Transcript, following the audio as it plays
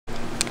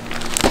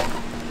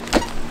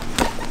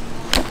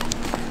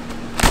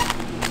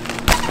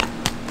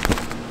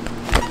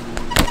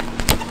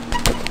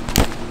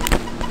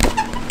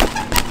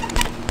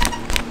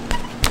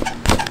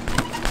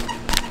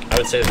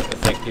say that I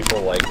think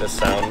people like this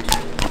sound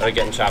of it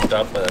getting chopped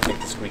up, but I think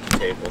the squeaky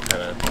table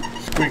kind of...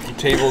 Squeaky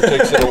table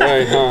takes it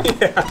away, huh?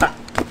 Yeah.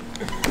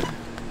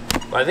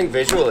 Well, I think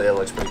visually it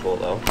looks pretty cool,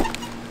 though.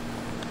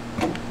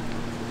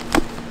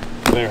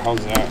 There,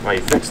 how's that? Oh,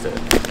 you fixed it.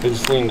 They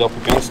just leaned up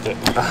against it.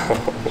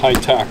 High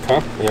tack,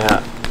 huh?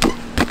 Yeah.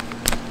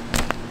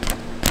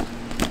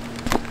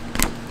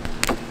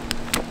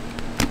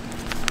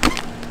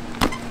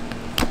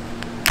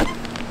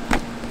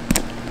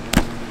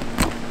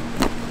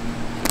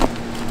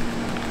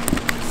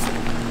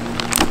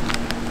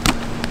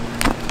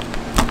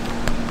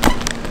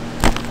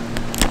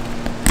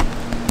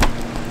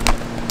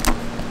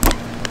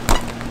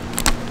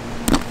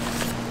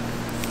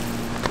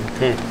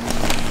 Okay.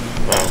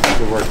 Wow,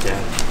 good work,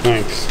 Dan.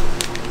 Thanks.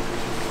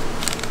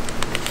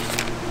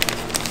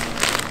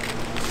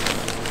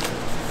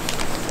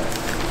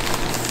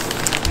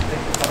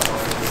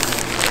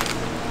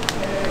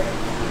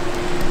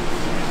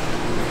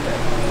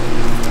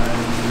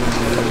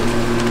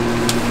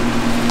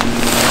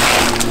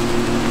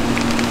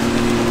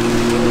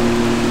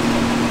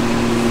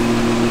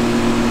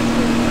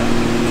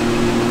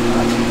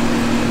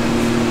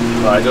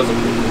 Well, it does look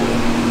pretty cool.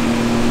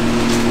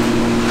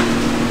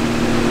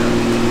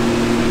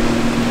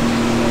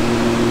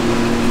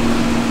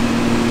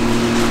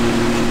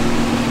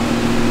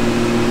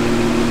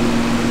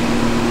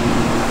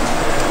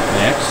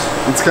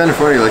 It's kind of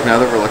funny, like now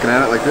that we're looking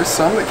at it, like there's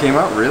some that came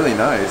out really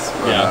nice.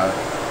 But, Yeah.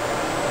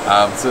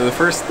 So the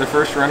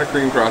first run of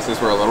cream crosses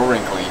were a little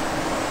wrinkly.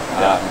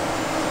 Yeah.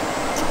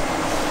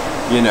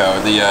 You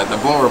know, the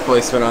blower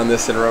placement on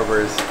this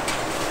enrober is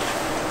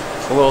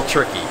a little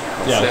tricky.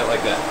 Let's say it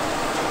like that.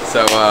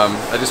 So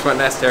I just went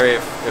and asked Terry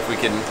if we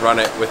can run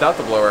it without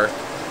the blower,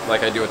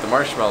 like I do with the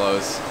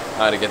marshmallows,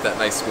 to get that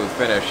nice smooth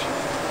finish.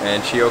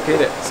 And she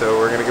okayed it, so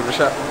we're gonna give it a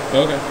shot.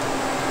 Okay.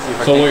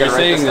 So what you're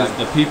saying is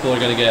the people are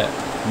gonna get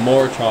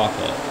more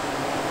chocolate.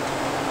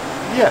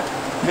 Yeah.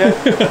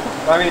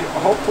 I mean,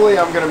 hopefully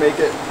I'm gonna make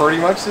it pretty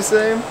much the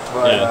same,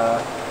 but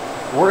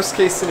worst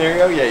case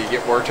scenario, yeah, you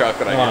get more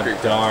chocolate on your cream.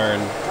 Oh,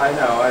 darn. I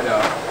know.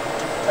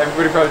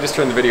 Everybody probably just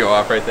turned the video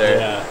off right there.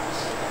 Yeah.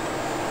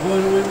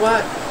 When do we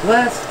want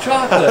less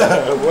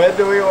chocolate? When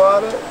do we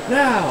want it?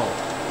 Now.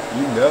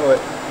 You know it.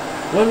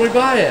 When we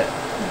buy it.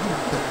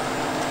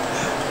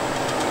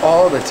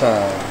 All the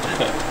time.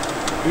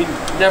 We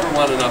never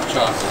want enough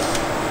chocolate.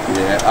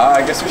 Yeah,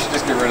 I guess we should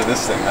just get rid of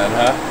this thing then,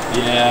 huh?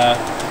 Yeah.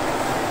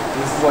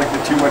 This is like the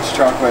too much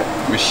chocolate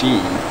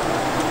machine.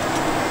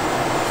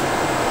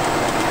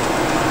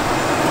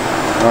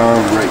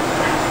 Alright.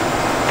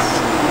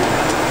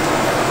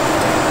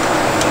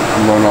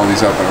 I'm loading all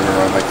these up and I'm going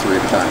to run like 3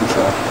 at a time,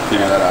 so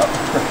figure that out.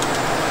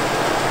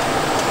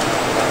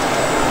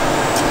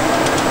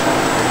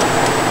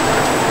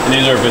 And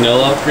these are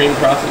vanilla cream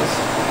crosses?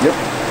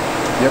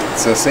 Yep,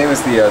 so same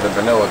as the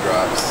vanilla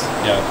drops.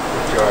 Yeah.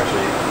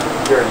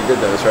 You already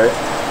did those, right?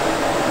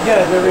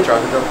 Yeah, they're right,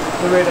 chocolate drop?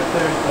 they're right up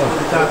there at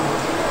the top.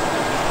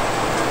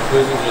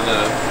 Those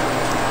are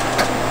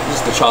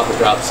just the chocolate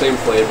drop, same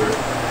flavor.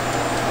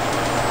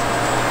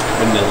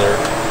 Vanilla.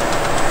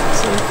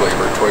 Same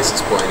flavor, twice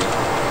as pointy.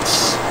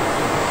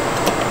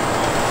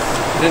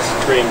 This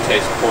cream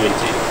tastes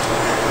pointy.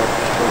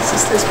 Does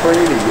this taste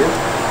pointy to you?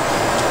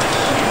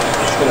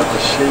 Just gonna have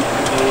to shake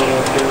it a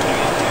little bit.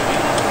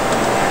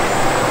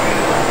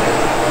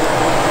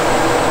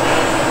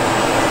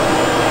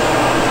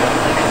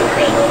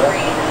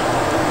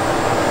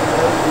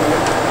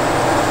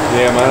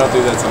 Yeah, mine will do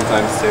that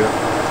sometimes too.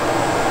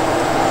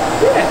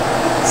 Yeah.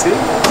 See?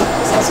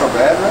 It's not so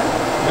bad, right?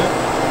 Yeah.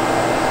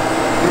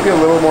 Maybe a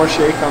little more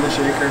shake on the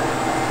shaker.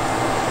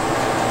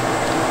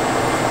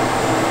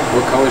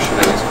 What color should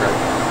I use, Craig?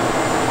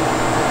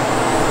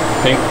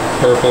 Pink,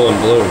 purple, and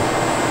blue.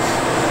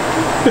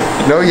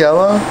 No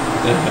yellow?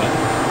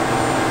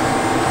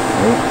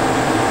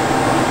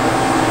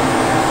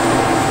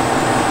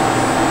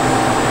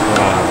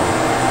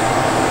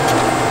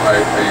 Are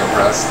you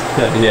impressed?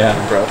 Yeah.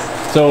 Impressed?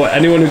 So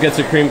anyone who gets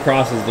a cream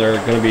crosses, they're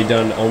going to be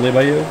done only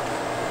by you?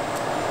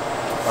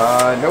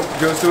 Nope.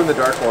 Joe's doing the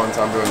dark ones.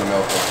 I'm doing the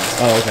milk ones.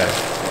 Oh, okay.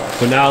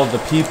 So now the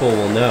people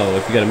will know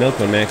if you get a milk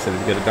one, Max did. If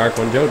you get a dark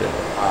one, Joe did.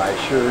 I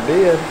sure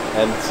did,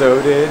 and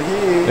so did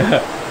he.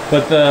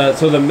 But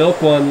the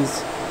milk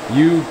ones,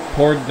 you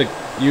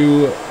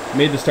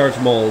made the starch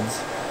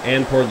molds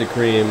and poured the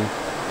cream,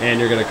 and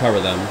you're going to cover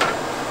them.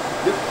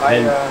 Yep.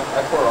 I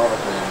pour all the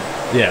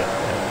cream. Yeah.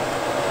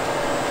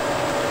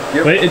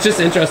 Yep. But it's just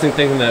interesting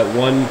thinking that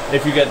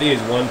if you get these,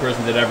 one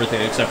person did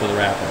everything except for the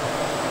wrapping.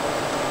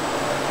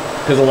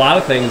 Because a lot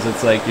of things,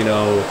 it's like, you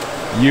know,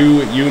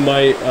 you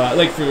might,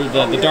 like for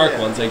the dark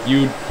ones, like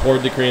you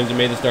poured the creams and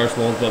made the starch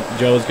molds, but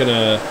Joe's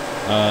gonna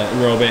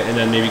enrobe it, and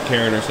then maybe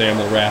Karen or Sam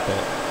will wrap it.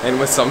 And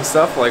with some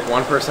stuff, like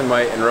one person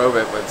might enrobe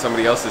it, but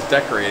somebody else is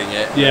decorating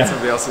it, and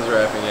somebody else is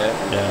wrapping it.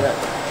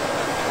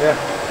 Yeah.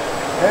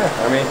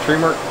 I mean,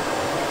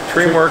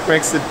 teamwork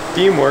makes the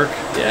team work.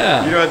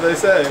 Yeah. You know what they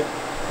say.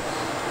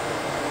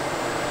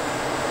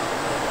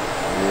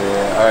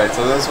 Yeah. All right.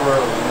 So those were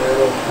a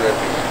little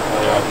drippy. I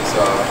don't know if you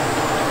saw.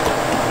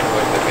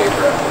 like the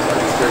paper apples. I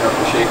just turn up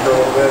the shaker a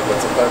little bit, but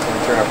sometimes when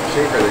you turn up the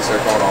shaker, they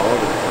start going all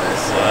over the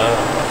place.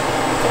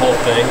 The whole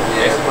thing.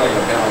 Yeah, it's playing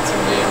a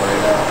balancing game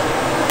right now.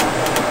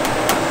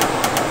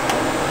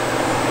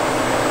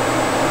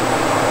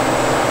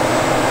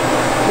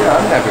 Yeah,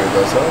 I'm happy with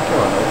those. I like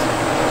on those.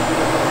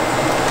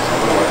 A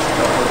little extra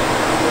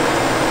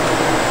chocolate.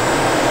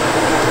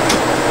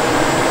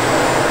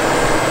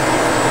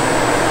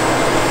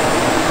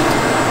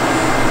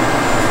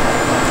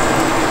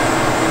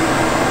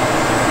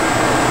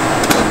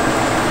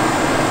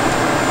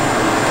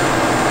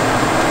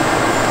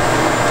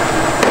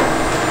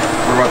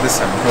 What about this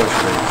time? Approach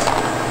shapes.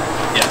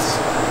 Yes.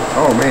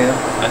 Oh man.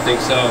 I think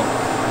so.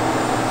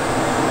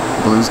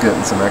 Blue's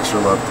getting some extra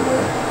love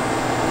today.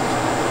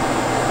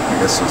 I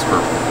guess it was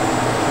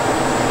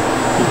purple.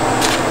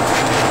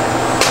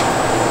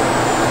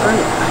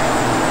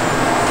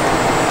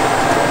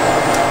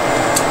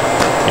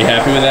 You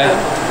happy with that?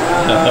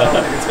 I don't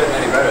think it's getting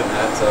any better than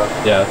that, so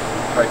Yeah.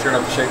 if I turn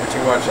up the shaker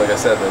too much, like I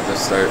said, they'll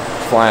just start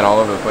flying all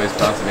over the place,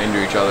 bouncing into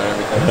each other and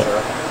everything, so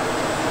I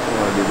don't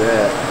want to do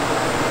that.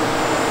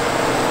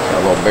 Got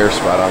a little bare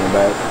spot on the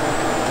back.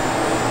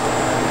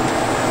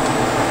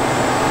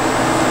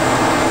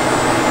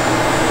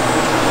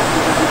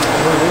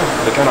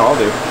 They kind of all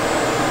do.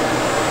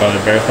 Oh,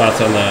 the bare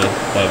spots on the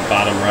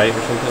bottom right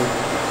or something?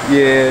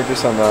 Yeah,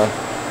 just on the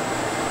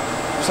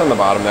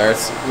bottom there.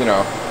 It's, you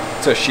know,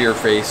 it's a sheer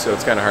face, so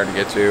it's kind of hard to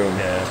get to. And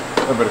Yeah. a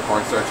little bit of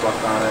cornstarch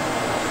left on it.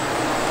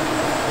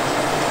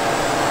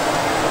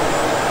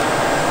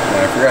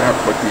 Yeah, I forgot how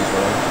quick these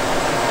run.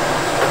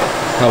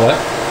 How what?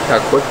 How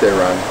quick they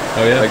run.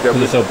 Oh yeah, Like because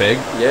they're so big?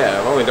 Yeah,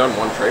 I've only done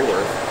one tray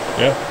worth.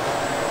 Yeah.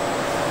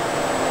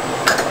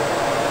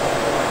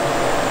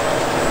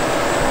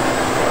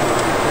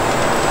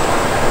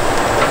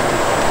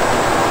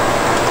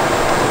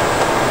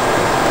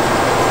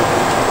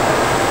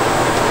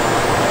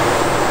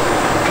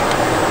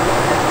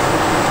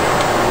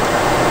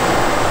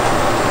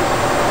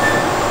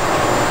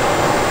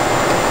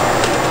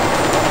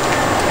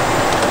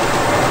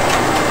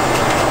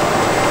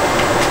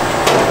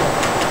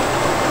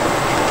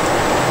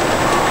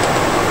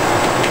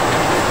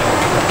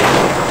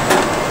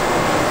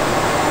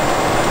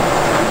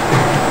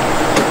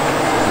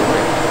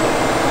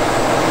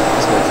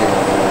 This might take a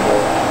little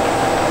bit.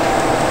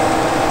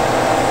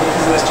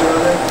 Is this true on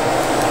there?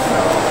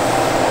 No,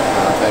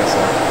 I don't think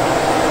so.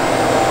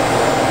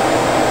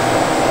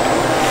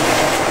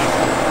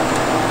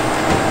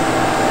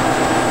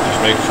 Just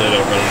make sure they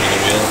don't run into the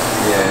wheel.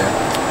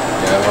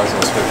 Yeah, otherwise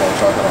it'll spit all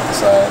chocolate off the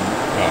side.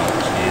 Oh,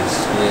 jeez.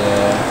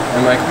 Yeah,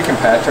 and like we can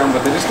patch them,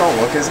 but they just don't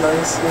look as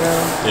nice, you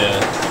know? Yeah.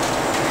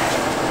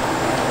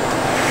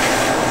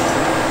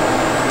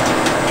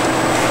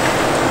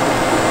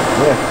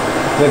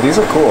 Yeah, these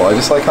are cool. I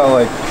just like how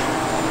like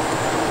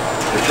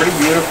they're pretty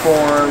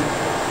uniform.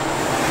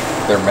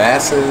 They're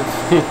massive.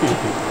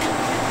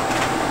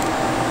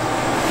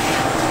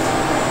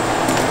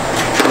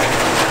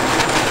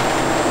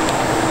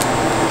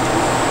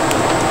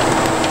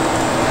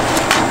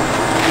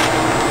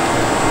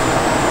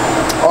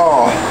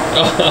 Oh,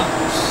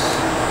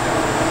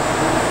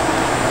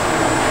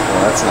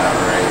 well, that's not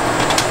right.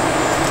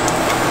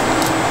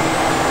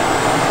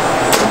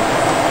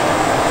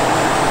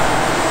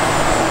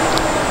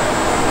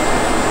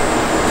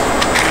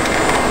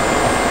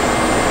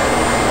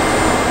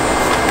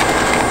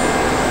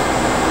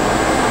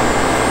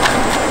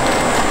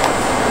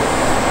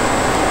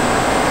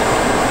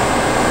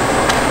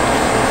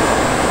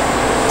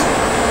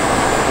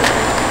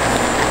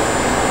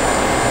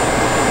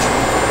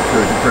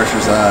 Good, the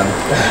pressure's on.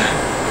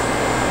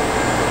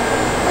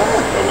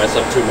 Don't mess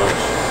up too much.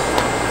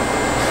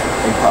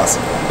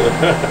 Impossible.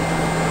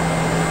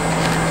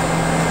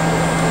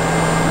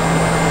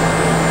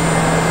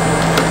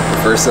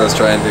 At first I was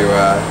trying to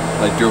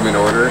like do them in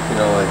order, you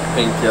know, like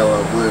pink, yellow,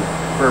 blue,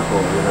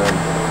 purple, you know,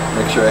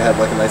 make sure I had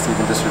like a nice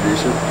even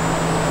distribution.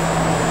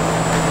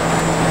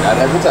 Not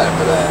have the time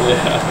for that.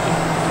 Yeah.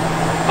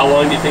 How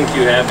long do you think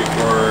you have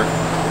before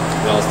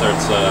it all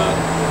starts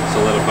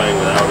solidifying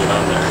without it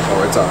on there?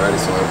 Oh, it's already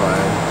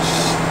solidifying.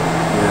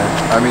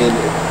 Yeah, I mean,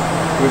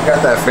 we've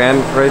got that fan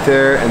right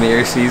there and the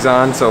AC's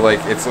on, so like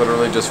it's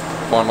literally just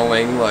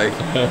funneling like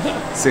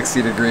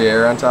 60-degree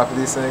air on top of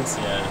these things.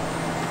 Yeah.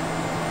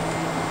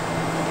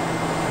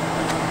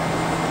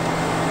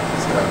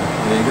 So,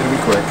 yeah, you gotta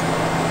be quick.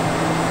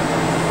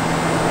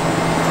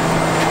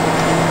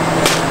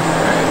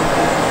 Alright.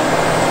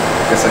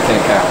 Guess I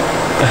can't count.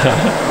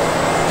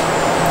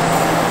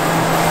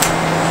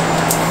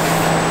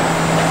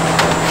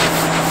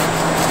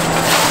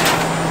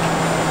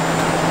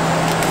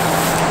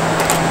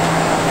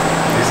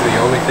 These are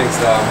the only things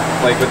that,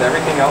 like with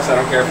everything else, I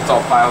don't care if it's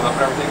all piled up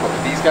and everything, but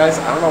with these guys,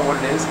 I don't know what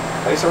it is.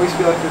 I just always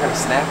feel like they're gonna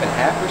snap in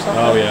half or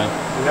something. Oh yeah.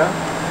 You know?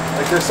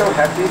 Like they're so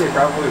hefty, they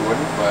probably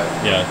wouldn't, but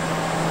Yeah.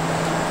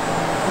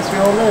 makes me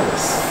all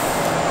nervous.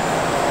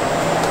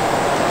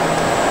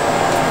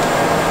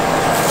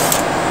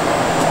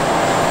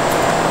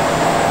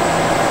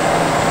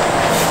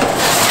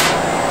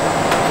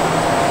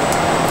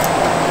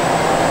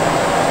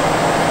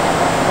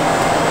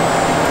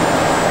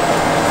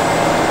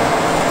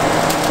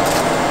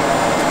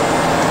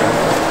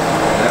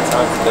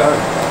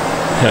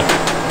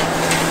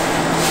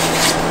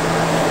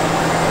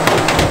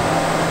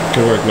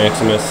 Could work,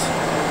 Maximus.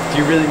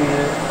 Do you really need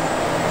it?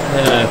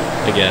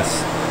 I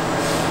guess.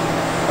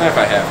 Not if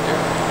I have to.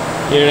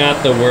 You're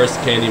not the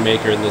worst candy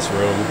maker in this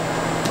room.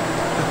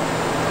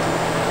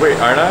 Wait,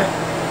 aren't I?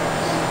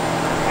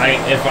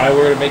 If I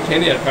were to make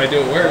candy, I'd probably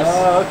do it worse.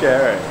 Oh, okay,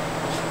 all right.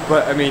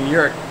 But I mean,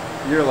 you're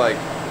like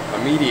a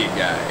media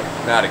guy,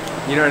 not a.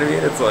 You know what I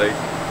mean? It's like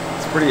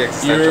it's pretty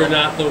existential. You're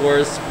not the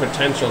worst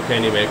potential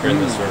candy maker in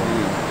this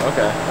room.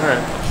 Okay, all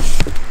right.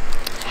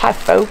 Hi,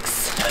 folks.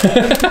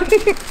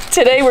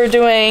 Today we're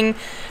doing,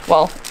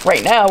 well,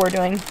 right now we're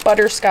doing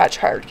butterscotch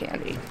hard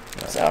candy.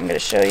 So I'm going to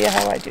show you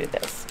how I do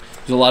this.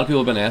 There's a lot of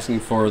people have been asking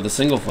for the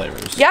single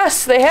flavors.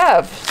 Yes, they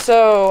have.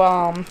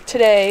 So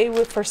today,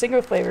 for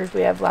single flavors,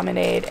 we have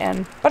lemonade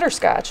and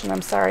butterscotch. And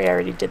I'm sorry, I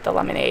already did the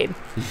lemonade.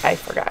 I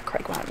forgot.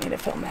 Craig wanted me to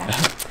film that.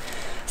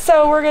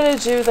 So we're going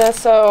to do this.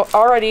 So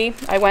already,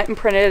 I went and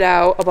printed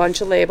out a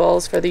bunch of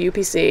labels for the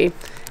UPC.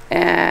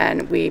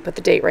 And we put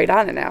the date right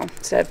on it now,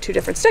 instead of 2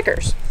 different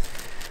stickers.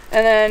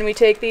 And then we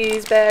take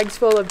these bags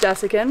full of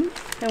desiccant,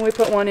 and we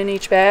put one in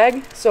each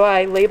bag. So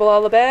I label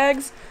all the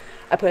bags.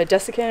 I put a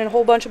desiccant in a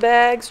whole bunch of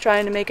bags,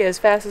 trying to make it as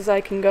fast as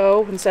I can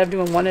go, instead of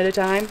doing one at a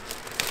time.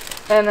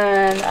 And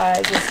then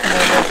I just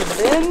come over to the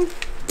bin,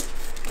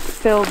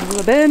 fill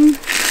the bin.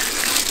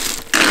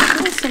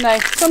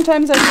 And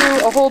sometimes I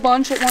do a whole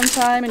bunch at one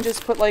time and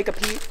just put like a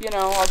piece, you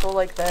know, I'll go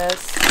like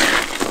this.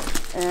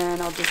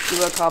 And I'll just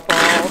do a couple.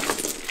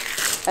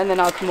 And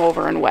then I'll come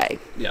over and weigh.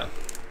 Yeah.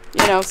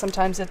 You know,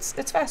 sometimes it's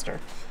faster.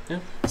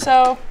 Yeah.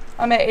 So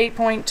I'm at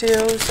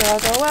 8.2, so I'll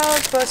go, well,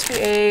 it's supposed to be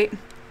 8.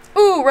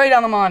 Ooh, right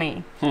on the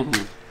money.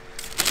 Okay.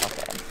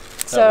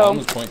 That one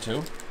was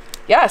 0.2?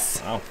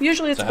 Yes. Wow.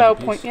 Usually it's about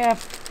point, yeah.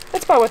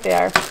 That's about what they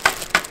are.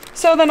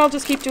 So then I'll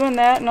just keep doing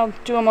that, and I'll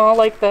do them all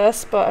like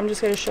this, but I'm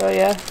just going to show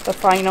you the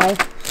final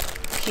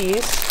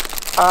piece.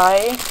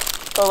 I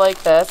go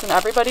like this, and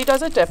everybody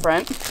does it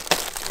different.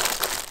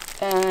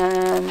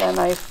 And then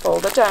I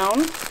fold it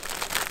down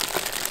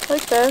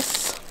like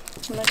this.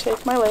 And I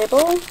take my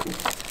label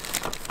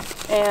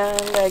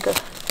and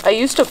I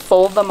used to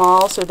fold them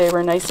all so they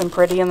were nice and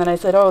pretty, and then I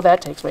said, oh,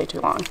 that takes way too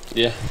long.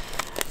 Yeah.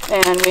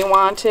 And we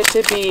want it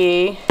to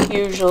be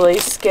usually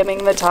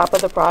skimming the top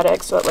of the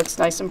product so it looks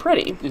nice and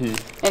pretty.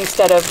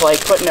 Instead of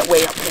like putting it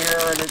way up here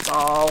and it's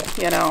all,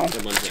 you know,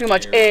 too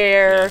much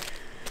air. Yeah.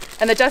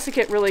 And the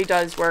desiccant really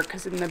does work,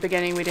 because in the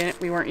beginning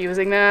we weren't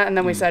using that, and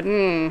then we said,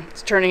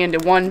 it's turning into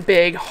one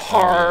big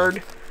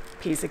hard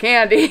piece of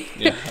candy.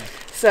 Yeah.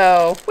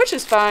 So, which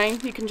is fine.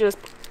 You can just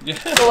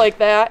go like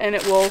that, and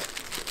it will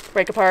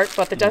break apart.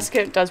 But the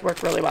desiccant does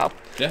work really well.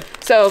 Yeah.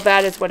 So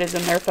that is what is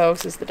in there,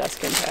 folks, is the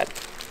desiccant head.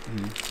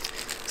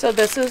 So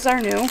this is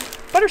our new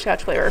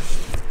butterscotch flavor.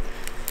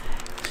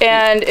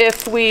 And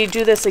if we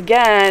do this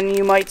again,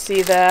 you might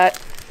see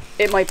that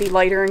it might be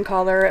lighter in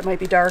color, it might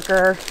be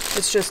darker.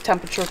 It's just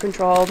temperature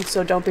controlled,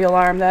 so don't be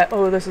alarmed that,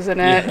 oh, this isn't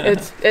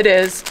it. It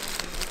is.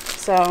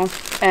 So,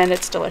 and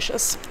it's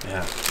delicious.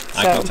 Yeah,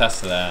 I can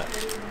attest to that.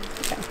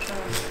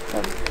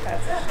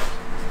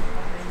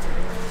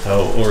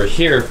 So over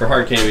here for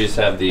hard candy, we just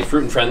have the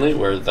Fruit and Friendly,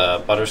 where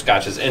the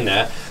butterscotch is in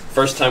that.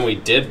 First time we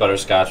did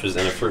butterscotch was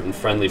in a Fruit and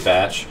Friendly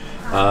batch.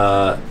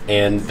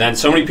 And then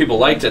so many people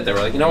liked it, they were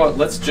like, you know what,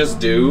 let's just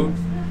do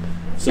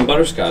some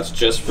butterscotch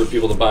just for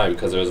people to buy,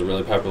 because it was a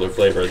really popular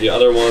flavor. The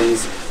other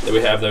ones that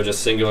we have, they're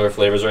just singular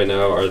flavors right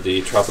now, are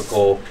the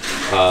tropical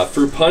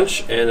fruit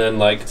punch, and then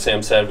like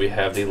Sam said, we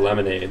have the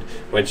lemonade,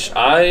 which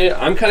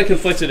I'm kind of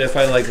conflicted if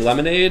I like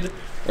lemonade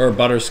or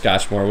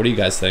butterscotch more. What do you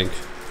guys think?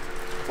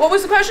 What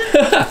was the question?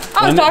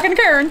 I was talking to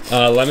Karen.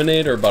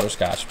 Lemonade or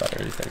butterscotch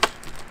better, you think?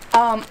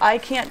 I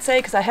can't say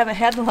because I haven't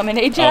had the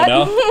lemonade yet.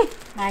 Oh, no?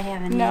 I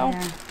haven't either.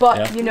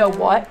 But you know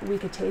what? We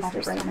could taste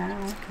it right now.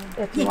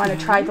 If you want to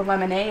try the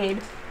lemonade,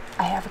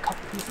 I have a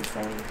couple pieces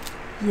saved.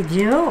 You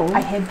do?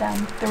 I hid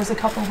them. There was a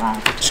couple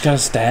left. Just got a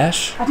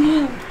stash? I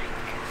do.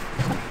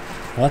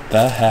 What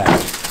the heck?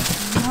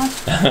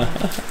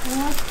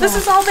 This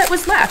is all that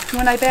was left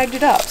when I bagged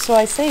it up, so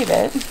I save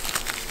it.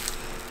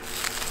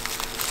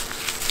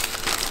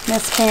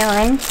 Miss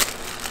Karen,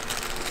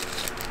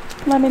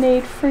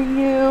 lemonade for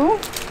you.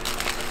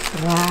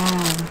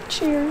 Wow.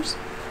 Cheers.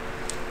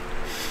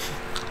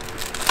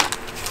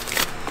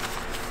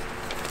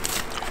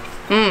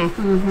 I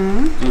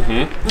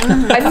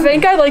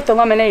think I like the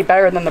lemonade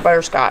better than the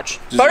butterscotch.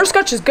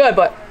 Butterscotch is good,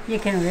 but you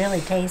can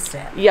really taste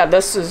it. Yeah,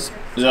 this is.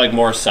 Is it like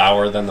more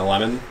sour than the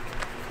lemon?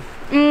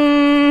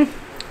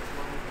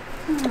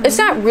 It's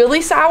not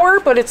really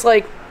sour, but it's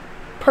like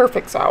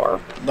perfect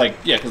sour. Like,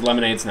 yeah, because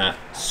lemonade's not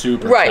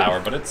super sour,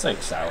 but it's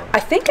like sour. I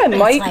think I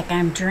might. It's like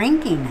I'm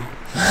drinking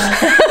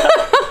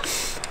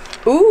it.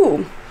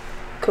 Ooh,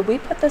 could we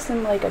put this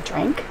in like a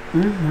drink?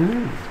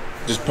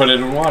 Just put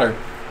it in water.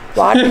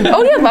 Water?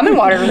 Oh yeah, lemon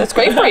water. That's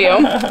great for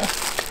you.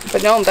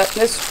 But no, I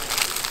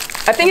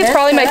think it's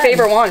probably my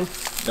favorite one.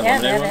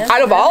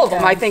 Out of all of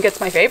them, I think it's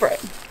my favorite.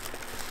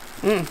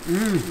 A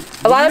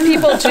lot of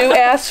people do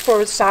ask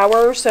for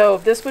sour, so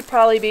this would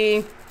probably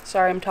be.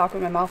 Sorry, I'm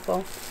talking with my mouth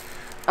full.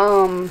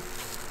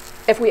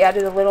 if we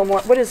added a little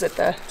more, what is it?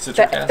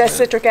 Citric acid? The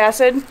citric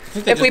acid. I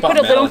think they if just we bought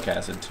put a little, malic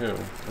acid too.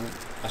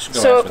 I should go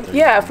so ask what they're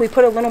yeah, using. if we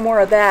put a little more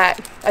of that,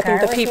 I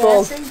think the Garlic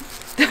people,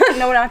 acid?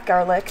 no, not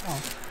garlic.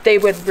 They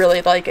would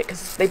really like it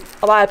because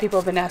a lot of people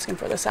have been asking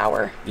for the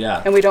sour.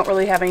 Yeah. And we don't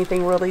really have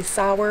anything really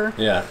sour.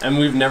 Yeah, and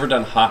we've never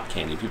done hot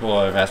candy. People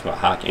have asked about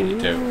hot candy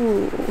too.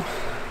 Ooh.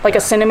 Like a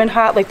cinnamon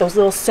hot, like those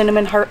little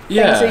cinnamon heart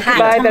Yeah. things that you can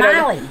Hot buy that are,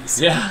 tamales.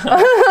 Yeah.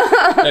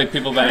 Like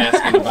people have been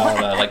asking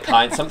about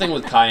like something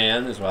with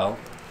cayenne as well.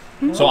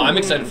 So I'm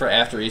excited for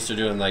after Easter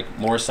doing like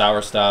more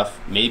sour stuff,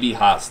 maybe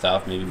hot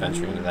stuff, maybe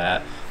venturing into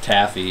that.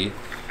 Taffy,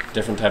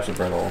 different types of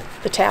brittle.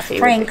 the taffy.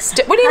 Frank's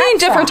What do you mean hot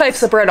different sauce.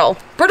 types of brittle?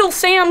 Brittle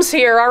Sam's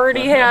here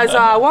already has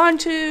 1,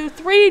 2,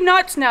 3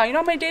 nuts now. You know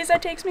how many days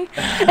that takes me?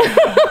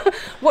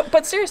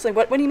 But seriously,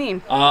 what do you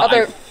mean?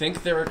 I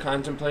think they were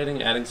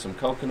contemplating adding some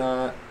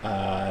coconut.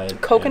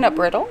 Coconut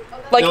brittle?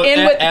 Like No,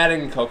 in with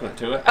adding coconut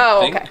to it. Oh,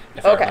 I think, okay.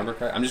 If I Okay. remember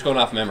correct. I'm just going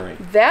off memory.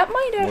 that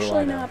might do I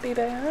actually know? not be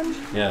bad.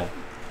 Yeah.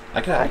 I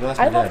could ask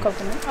my I love dad.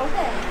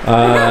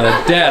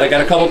 coconut. Dad, I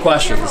got a couple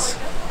questions.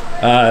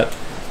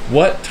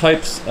 What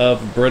types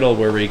of brittle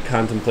were we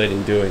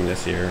contemplating doing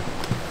this year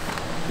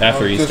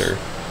after Easter?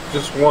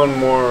 Just one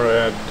more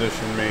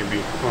addition,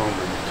 maybe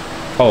almond.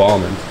 Oh,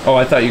 almond. Oh,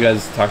 I thought you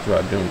guys talked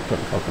about putting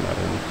coconut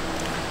in.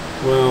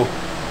 Well,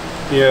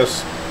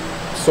 yes,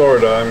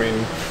 sorta. I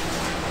mean,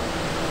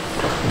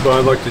 but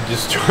I'd like to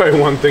just try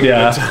one thing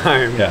at a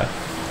time. Yeah.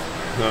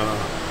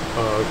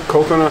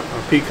 Coconut,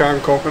 a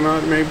pecan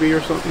coconut maybe,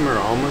 or something, or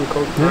almond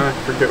coconut.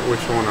 I forget which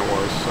one it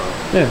was. So.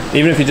 Yeah.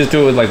 Even if you just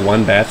do it with like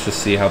one batch, just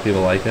see how people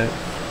like it.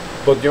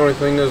 But the only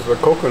thing is the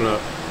coconut.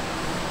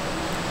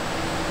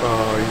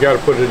 You got to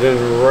put it in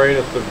right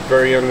at the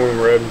very end when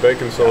we're adding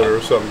baking soda or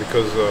something,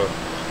 because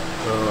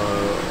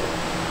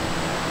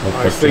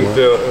I think that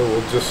it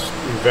will just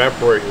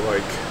evaporate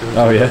like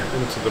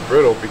into the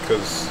brittle,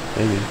 because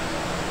Maybe.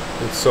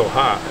 it's so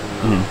hot.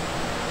 And,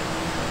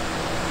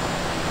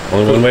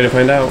 Only one way to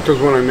find out.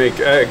 because when I make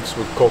eggs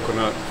with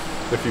coconut,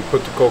 if you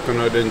put the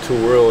coconut in too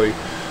early,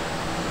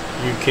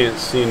 you can't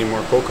see any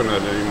more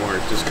coconut anymore.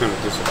 It just kind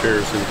of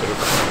disappears into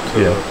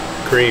the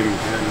cream,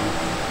 and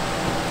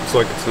it's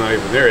like it's not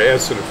even there. It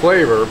adds to the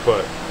flavor,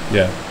 but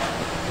Yeah.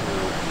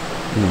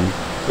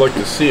 I'd like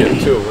to see it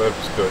too.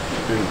 That's good.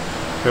 And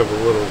have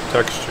a little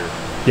texture.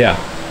 Yeah.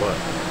 But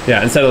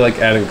Yeah. Instead of like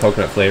adding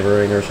coconut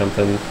flavoring or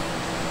something.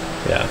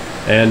 Yeah.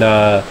 And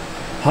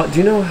do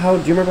you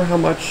remember how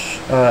much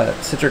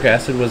citric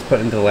acid was put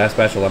into the last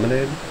batch of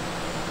lemonade?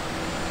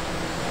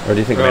 Or do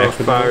you think max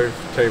would be?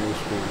 5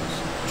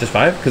 tablespoons. Just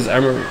 5? Because I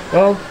remember.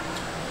 Well.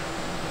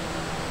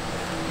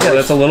 Yeah,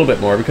 that's a little bit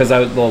more, because I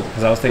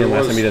was thinking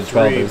last time you did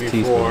 12 it was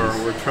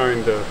teaspoons. We're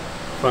trying to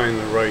find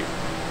the right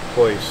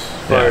place.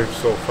 5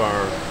 so far.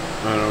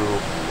 I don't know.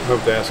 I'll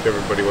have to ask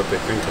everybody what they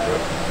think of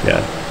it.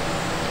 Yeah.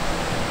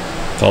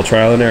 It's all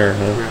trial and error,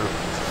 huh? Yeah.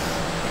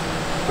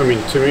 I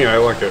mean, to me, I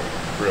like it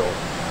real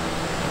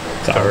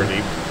Sour.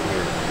 tarty.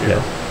 You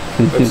know.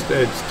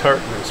 It's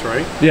tartness,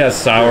 right? Yeah,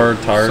 sour,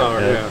 tart.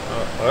 Sour, yeah.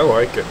 I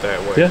like it that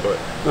way, but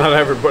not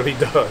everybody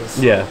does.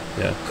 So. Yeah.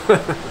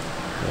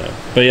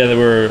 But yeah, there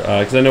were,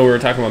 because I know we were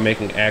talking about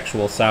making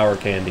actual sour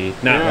candy,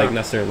 not like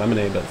necessarily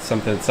lemonade, but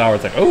something sour.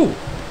 It's like, oh.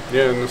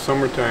 Yeah, in the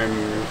summertime,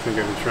 we're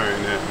thinking of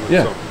trying that with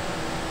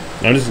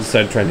something. I'm just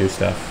excited to try new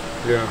stuff.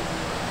 Yeah.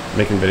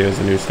 Making videos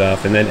of new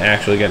stuff, and then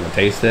actually getting to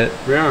taste it.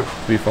 Yeah.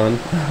 It'll be fun.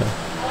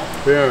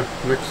 Yeah,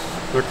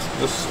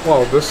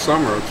 this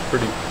summer, it's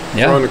pretty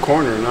around the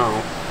corner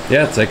now.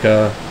 Yeah, it's like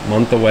a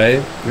month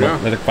away. Yeah.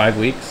 Like 5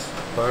 weeks.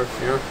 5,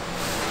 yeah.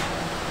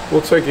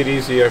 We'll take it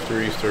easy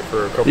after Easter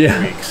for a couple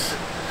of weeks.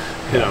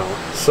 You know,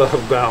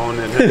 settle down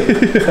and then,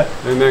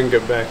 and then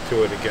get back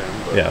to it again.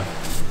 But. Yeah.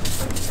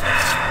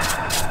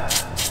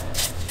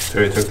 So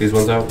you took these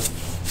ones out?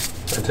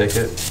 I take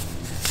it?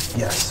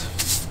 Yes.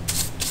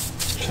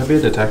 Should I be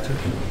a detective?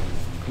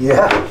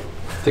 Yeah. I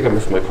think I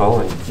missed my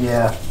calling.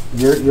 Yeah.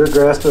 Your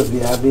grasp of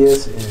the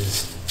obvious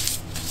is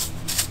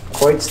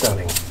quite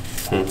stunning.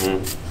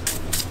 Mm-hmm.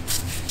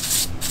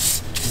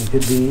 You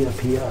could be a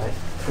PI,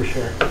 for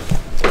sure.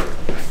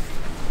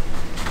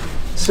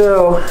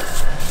 So,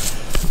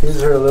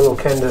 these are a little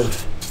kind of,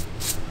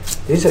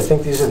 I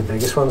think these are the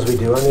biggest ones we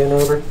do on the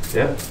enrobed.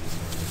 Yeah.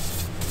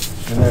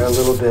 And they're a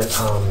little bit,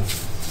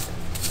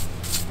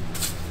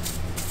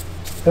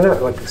 they're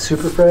not like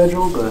super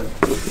fragile, but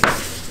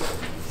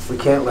we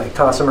can't like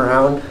toss them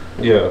around.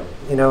 Yeah.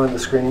 You know, in the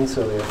screen,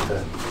 so we have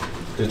to.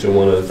 Just do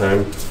one at a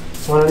time?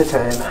 One at a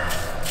time.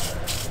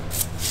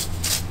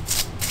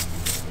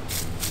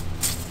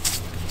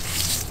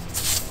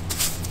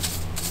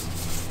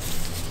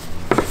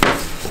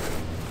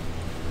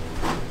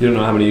 You don't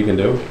know how many you can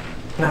do?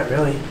 Not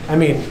really. I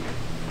mean,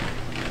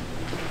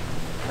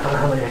 I don't know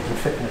how many I can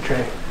fit in a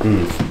tray.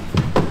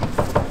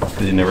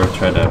 Because you never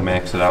tried to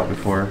max it out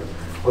before?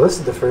 Well, this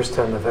is the first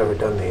time I've ever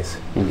done these.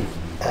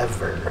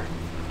 Ever.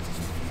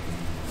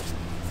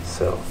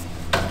 So.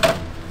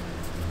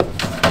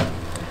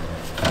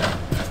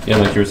 Yeah,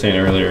 like you were saying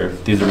earlier,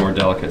 these are more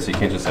delicate, so you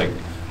can't just like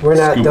We're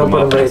not Scoop 'em dumping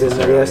them up right in there.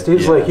 Yeah, necessarily.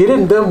 Steve's Yeah. like, you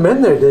didn't dump them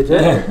in there, did you?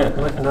 I'm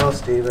like, no,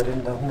 Steve, I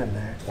didn't dump them in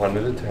there. One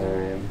at a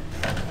time.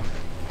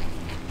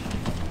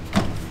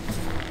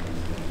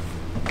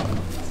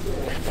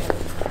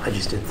 I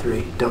just did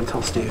 3. Don't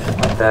tell Steve.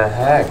 What the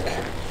heck?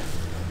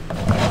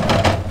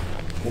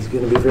 He's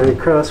going to be very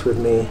cross with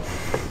me.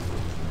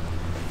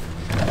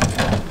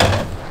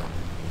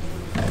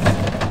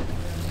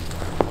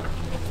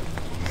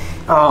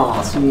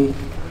 Oh, see?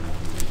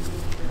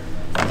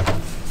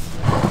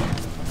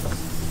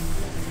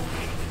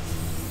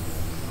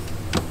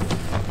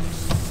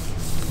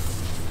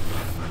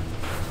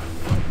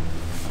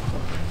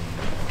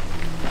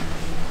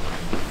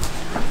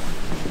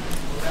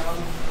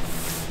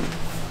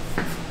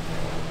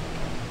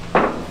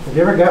 Have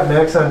you ever got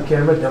Max on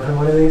camera dumping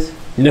one of these?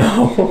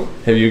 No.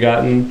 Have you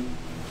gotten?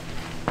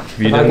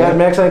 Have you Have I done got that?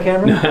 Max on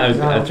camera? No, I was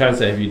No. trying to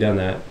say, have you done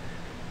that?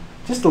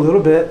 Just a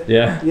little bit.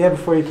 Yeah. Yeah,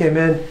 before you came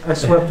in. I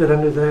swept it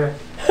under there.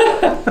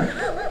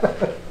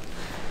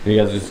 You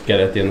guys just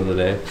get it at the end of the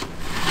day.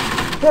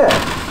 Yeah.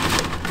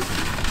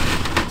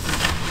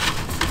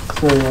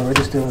 So yeah, we're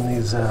just doing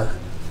these one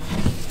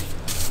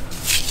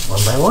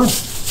by one.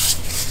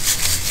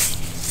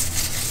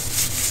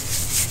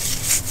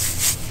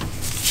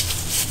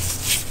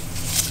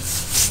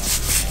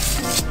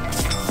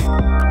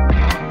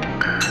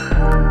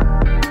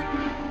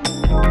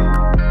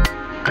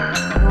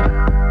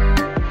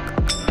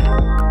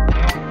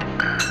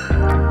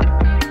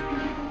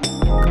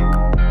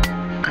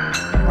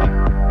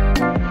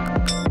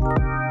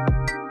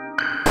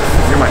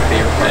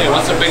 Hey,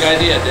 what's the big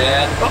idea,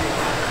 Dad?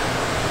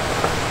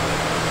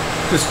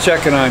 Just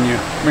checking on you.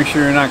 Make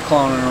sure you're not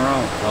clowning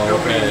around. Oh,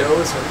 Nobody okay.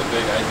 knows what the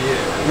big idea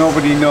is.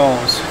 Nobody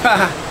knows.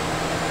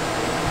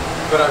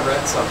 But I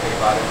read something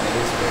about it in the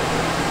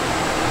newspaper.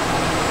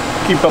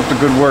 Keep up the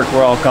good work.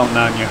 We're all counting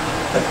on you.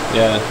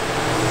 Yeah.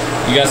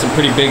 You got some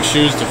pretty big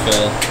shoes to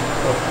fill.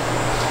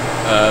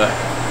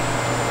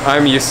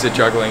 I'm used to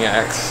juggling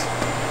acts.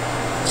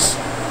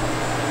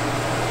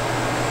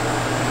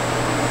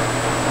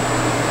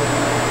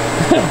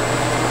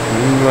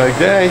 Like,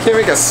 yeah, you can't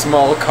make a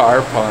small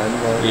car pun.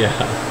 Like, Yeah.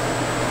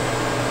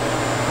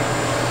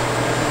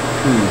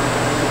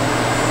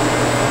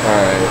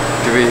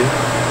 Alright, do we...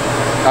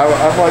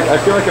 I'm like, I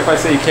feel like if I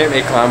say you can't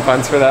make clown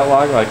puns for that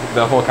long, like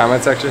the whole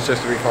comment section is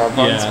just gonna be clown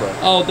puns. Yeah. But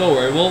Oh, don't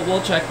worry.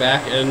 We'll check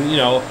back, and you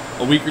know,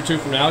 a week or two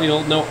from now,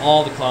 you'll know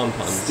all the clown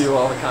puns. steal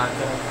all the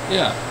content.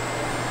 Yeah.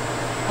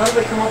 How did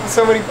they come up with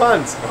so many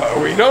puns?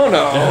 We don't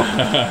know.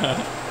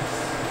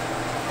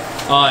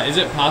 Is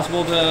it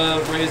possible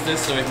to raise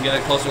this so we can get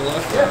a closer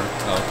look? Yeah.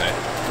 Oh, okay.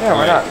 Yeah,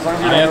 why not? As long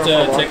as we I don't have do it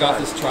for a to long take off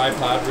time. this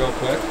tripod real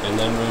quick, and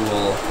then we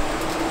will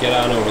get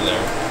on over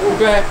there. We'll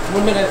be back.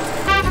 1 minute.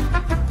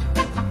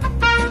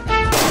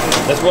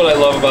 That's what I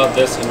love about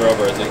this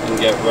enrober, is you can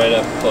get right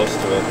up close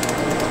to it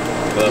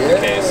without the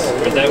case.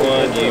 With that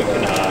one, you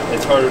cannot.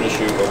 It's harder to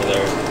shoot over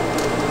there.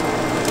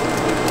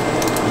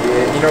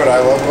 Yeah, you know what I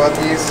love about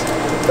these?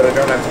 That I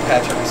don't have to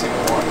patch every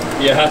single one.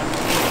 Yeah.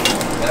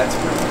 That's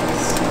pretty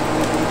nice.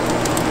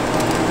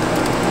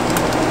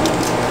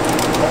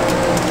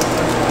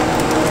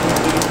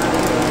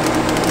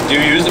 Do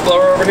you use the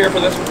blower over here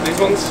for these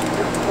ones?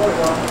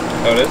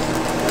 Oh, it is?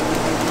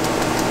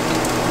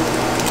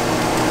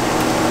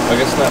 I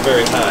guess not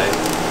very high.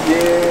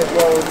 Yeah,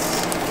 well,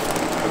 it's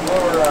the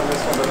blower on this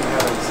one doesn't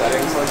have any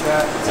settings like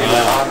that. It's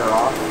either on or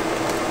off.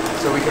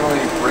 So we can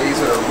only raise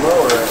it or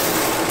lower it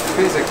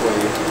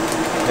physically.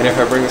 And if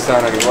I bring this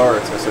down any lower,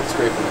 it's going to start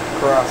scraping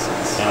across.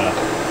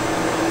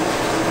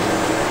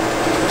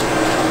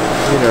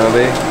 You know,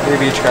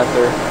 they've each got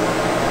their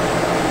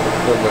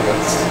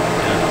limits.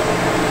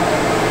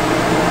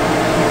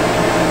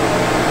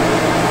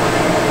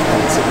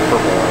 It's a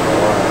purple one in a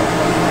while.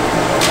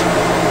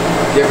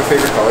 Do you have a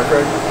favorite color,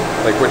 Craig?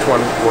 Like which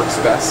one works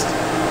best?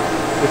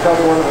 You tell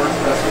me one that works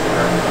best with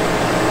your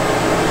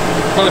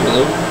Probably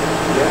blue.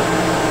 Yeah.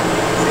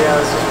 Yeah,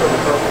 let's just put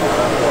the purple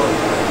one.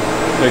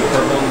 Like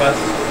purple and best?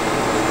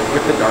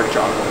 With the dark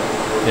chocolate.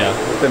 Yeah.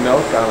 With the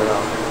milk, I don't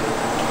know.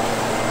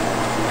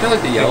 Kind of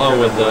like the yellow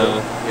with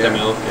the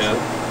milk, yeah.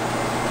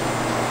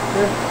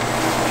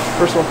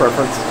 Personal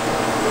preference.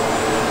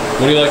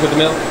 What do you like with the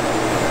milk?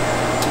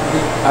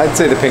 I'd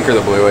say the pink or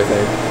the blue, I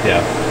think.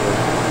 Yeah.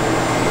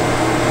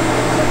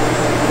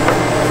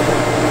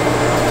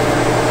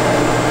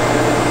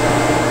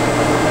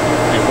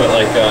 You put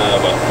like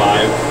what,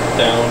 5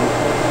 down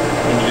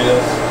when you do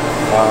this?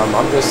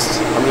 I'm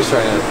just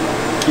trying to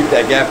keep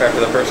that gap after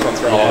the first one's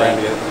all around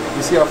it.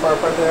 You see how far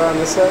apart they are on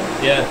this side?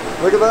 Yeah.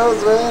 Look at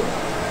those, man.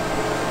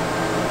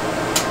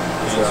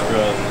 It's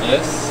from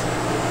this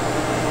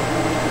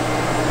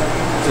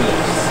to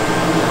this.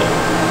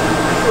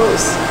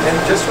 Close. And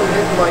just from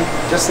hitting like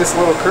just this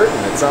little curtain,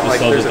 it's not Just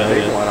like hold there's it a down,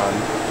 big yeah. one on,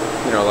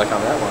 you know, like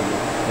on that one.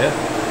 Yeah.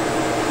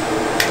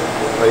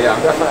 But yeah,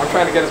 I'm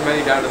trying to get as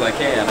many down as I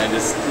can. I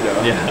just, you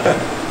know, Yeah.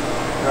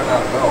 don't know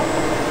how to go.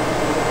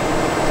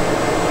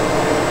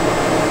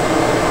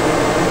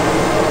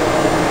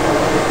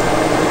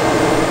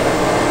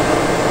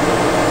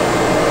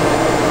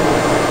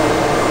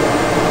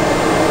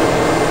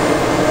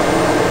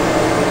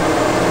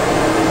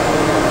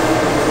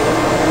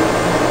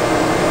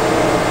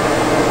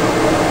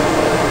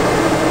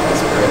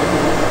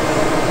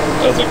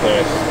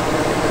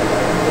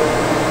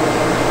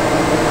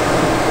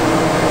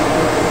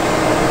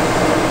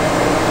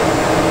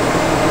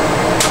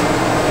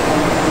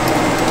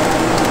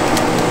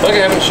 like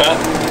I haven't shot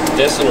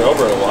this and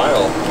rubber in a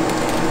while.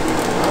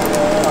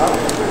 I don't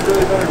think we've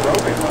really been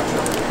enrobing much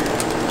over here.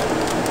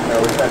 You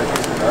know, we've had to do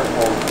some dark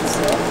molds and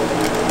stuff.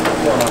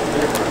 Going off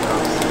here for a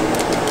house.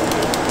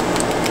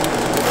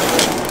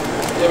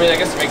 I mean, I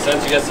guess it makes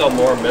sense. You guys sell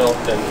more milk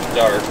than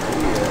dark.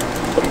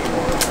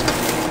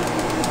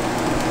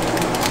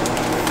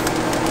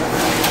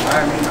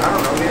 I mean, I don't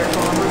know the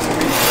actual numbers. It'd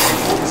be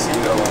cool to see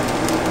though.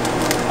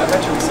 I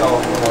bet you we sell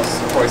almost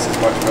twice as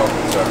much milk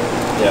as dark.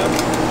 Yeah.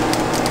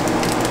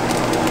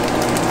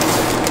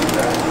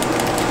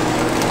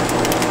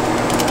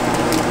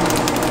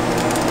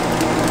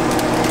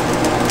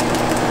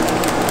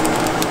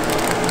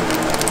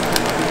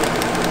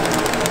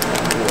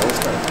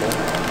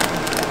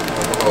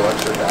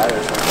 Extra dye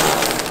or something.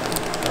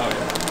 Oh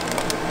yeah.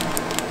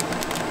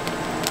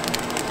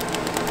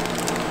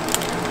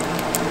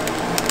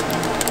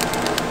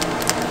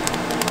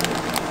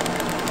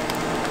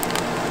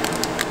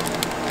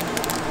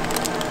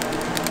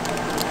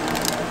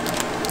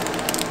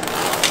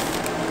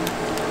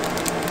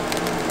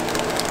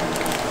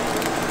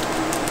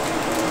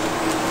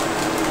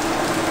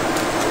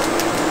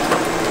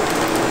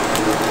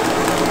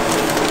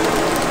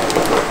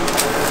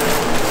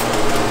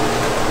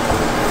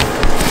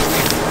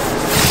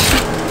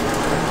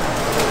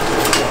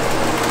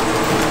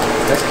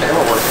 Nice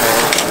camera work, man.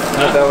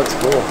 That looks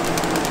cool.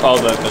 Oh,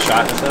 the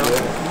shot just now?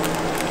 Yeah.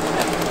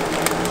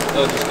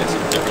 It'll just get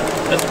some different.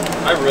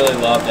 I really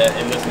love that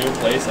in this new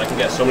place I can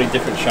get so many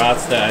different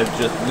shots that I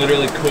just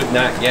literally could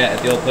not get at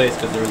the old place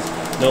because there was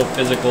no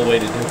physical way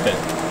to do it.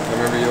 I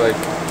remember you like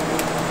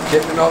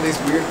getting in all these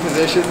weird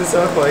positions and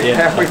stuff. Like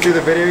halfway through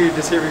the video, you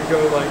just hear me go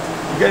like,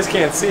 you guys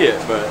can't see it,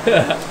 but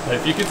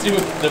if you could see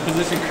what the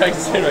position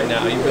Craig's in right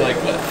now, you'd be like,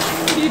 what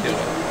are you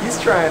doing? He's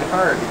trying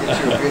hard to get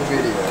you a good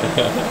video.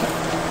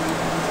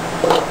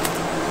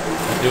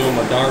 I'm doing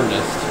my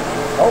darndest.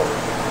 Oh,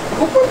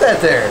 who put that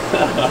there?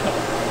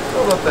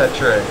 Hold up that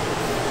tray.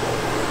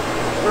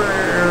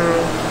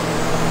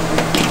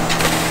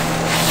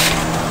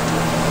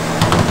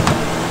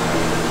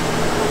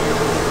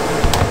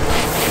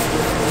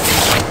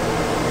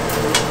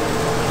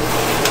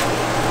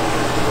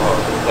 Oh,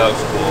 that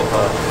was cool,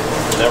 huh?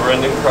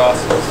 Never-ending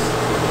process.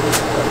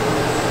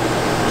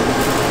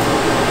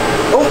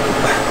 Oh,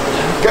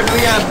 got to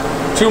the end.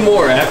 2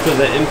 more after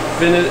the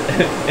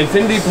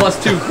infinity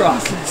plus 2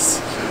 crosses.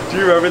 Do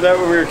you remember that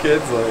when we were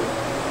kids? Like,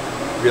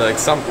 be like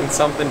something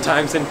something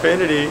times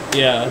infinity.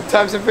 Yeah.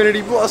 Times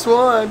infinity plus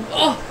 1.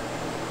 Oh,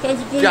 times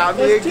infinity got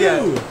me plus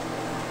again.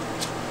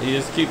 2. You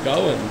just keep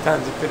going.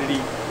 Times infinity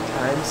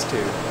times 2.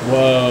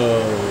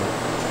 Whoa.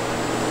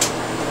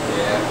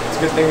 Yeah, it's a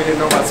good thing we didn't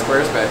know about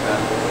squares back then.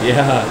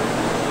 Yeah.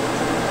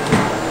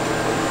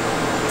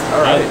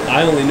 All right.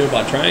 I only knew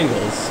about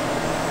triangles.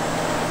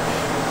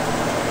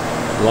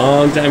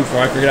 Long time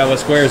before I figured out what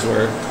squares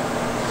were.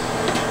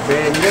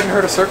 Man, you hadn't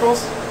heard of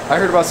circles? I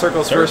heard about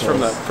circles first from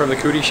the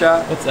cootie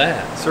shot. What's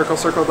that? Circle,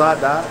 circle, dot,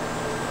 dot.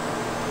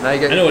 Now you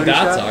get I know what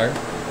dots are.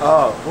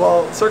 Oh,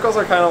 well, circles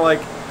are kind of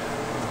like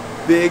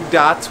big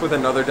dots with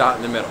another dot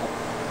in the middle.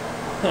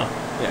 Huh.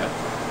 Yeah.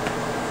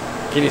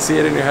 Can you see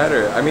it in your head?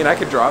 Or I mean, I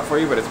could draw it for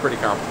you, but it's pretty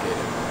complicated.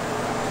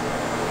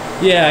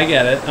 Yeah, I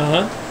get it.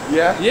 Uh-huh.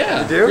 Yeah?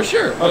 Yeah, you do? for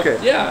sure. Okay.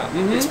 Yeah.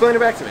 Mm-hmm. Explain it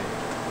back to me.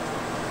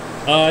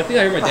 I think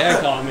I heard my dad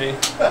calling me.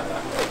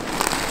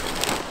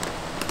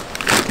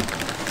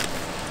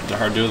 Is it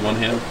hard to do with one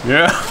hand?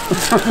 Yeah.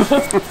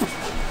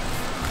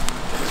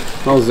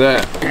 How's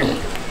that?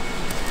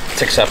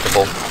 It's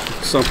acceptable.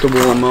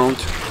 Acceptable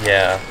amount.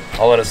 Yeah.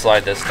 I'll let it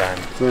slide this time.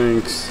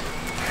 Thanks.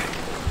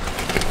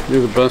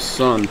 You're the best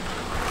son.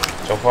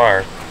 So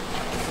far.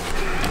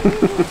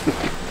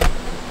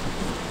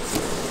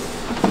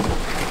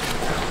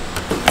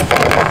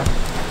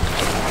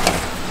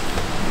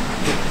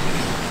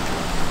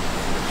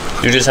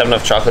 You just have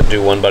enough chocolate to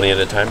do one bunny at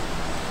a time?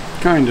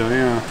 Kinda,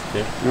 yeah.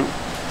 Yeah. Yep.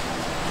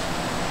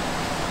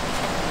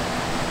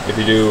 If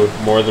you do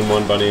more than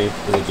one bunny,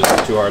 is it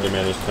just too hard to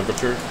manage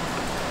temperature?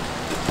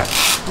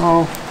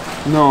 Oh,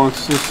 no,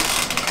 it's just...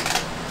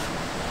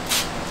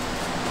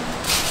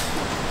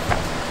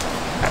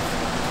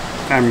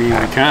 I mean,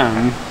 I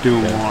can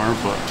do more,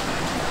 but...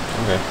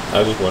 Okay, I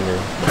was just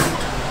wondering.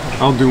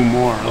 I'll do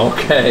more.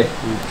 Okay.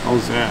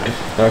 How's that?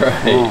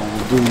 Alright. Oh,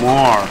 we'll do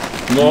more.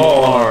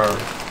 More!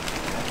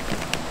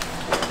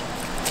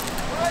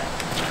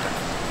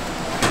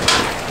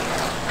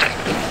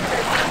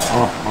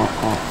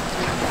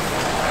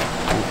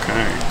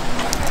 Okay.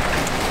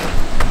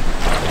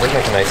 It does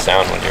make a nice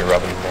sound when you're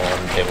rubbing on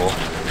the table.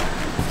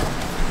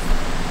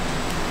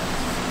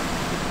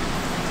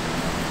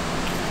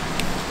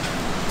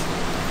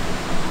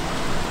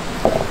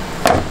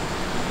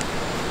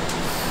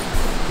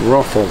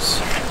 Ruffles.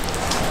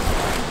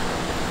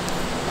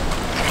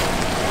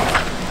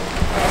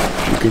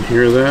 You can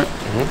hear that?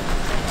 Mm-hmm.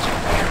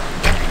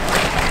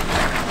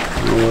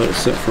 I'll let it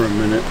sit for a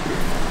minute.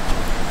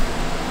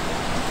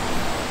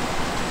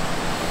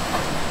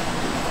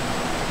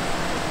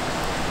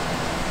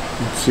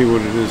 Let's see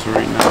what it is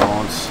right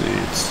now. Let's see.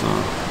 It's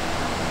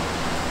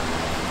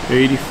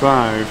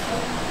 85.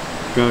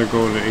 Gotta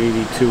go to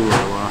 82 or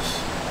less.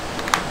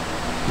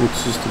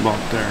 It's just about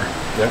there.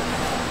 Yeah.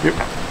 Yep.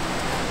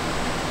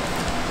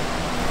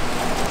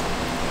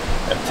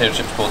 Potato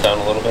chips cooled down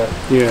a little bit.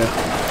 Yeah.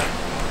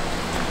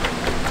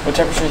 What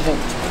temperature do you think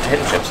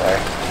potato chips are?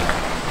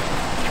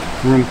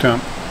 Room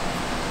temp.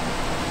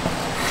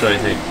 So you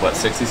think, what,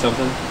 60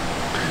 something?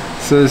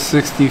 It says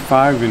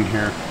 65 in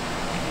here.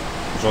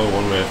 There's only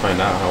one way to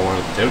find out how warm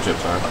the potato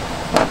chips are.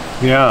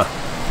 Yeah.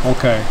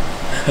 Okay.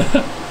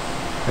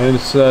 And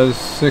it says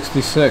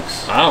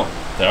 66. Wow,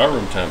 they are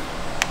room temp.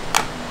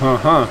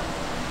 Uh-huh.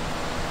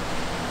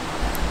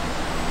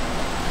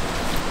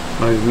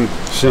 I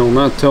shall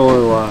not tell a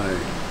lie.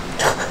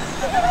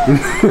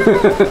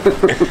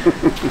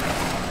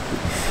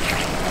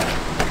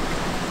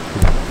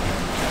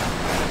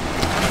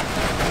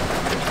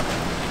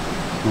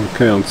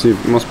 Okay, let's see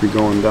if it must be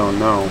going down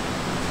now.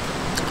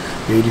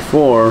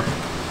 84.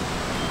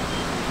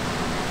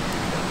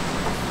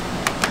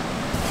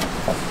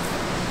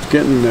 It's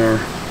getting there.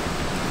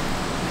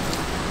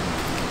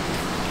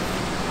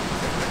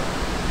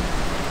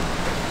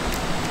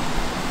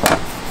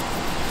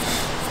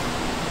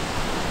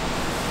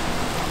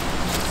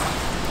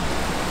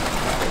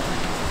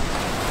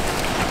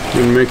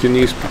 Been making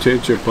these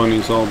potato chip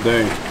bunnies all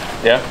day.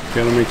 Yeah?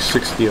 Gotta make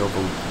 60 of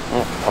them.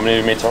 Oh, how many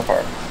have you made so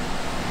far?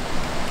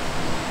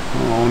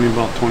 Oh, only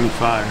about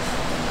 25.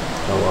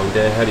 A long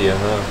day ahead of you,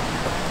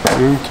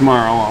 huh?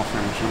 Tomorrow I'll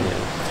finish them.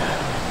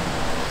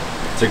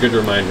 Yeah. It's a good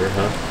reminder,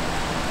 huh?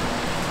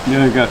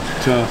 Yeah, I got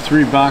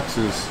 3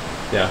 boxes.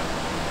 Yeah.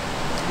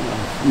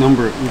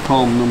 We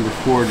call them number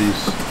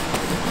 40s.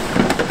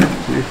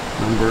 See?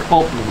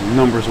 The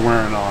number's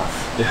wearing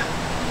off. Yeah.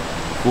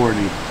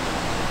 40.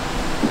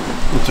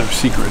 What's our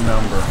secret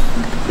number?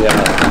 Yeah.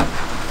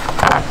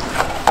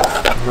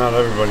 Not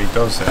everybody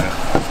does that.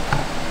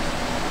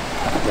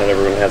 Not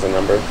everyone has a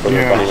number for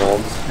their bunny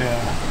molds.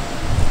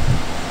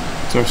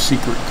 Yeah. It's our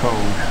secret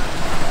code.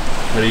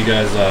 How do you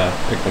guys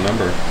pick the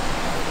number?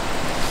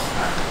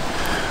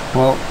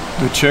 Well,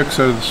 the chicks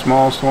are the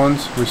smallest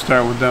ones. We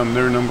start with them.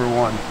 They're number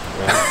 1.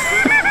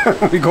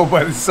 Yeah. We go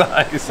by the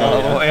size all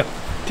the way up.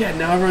 Dad,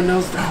 now everyone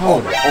knows the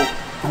code.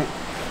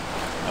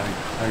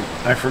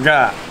 I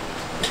forgot.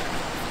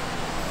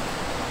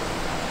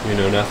 You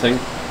know nothing?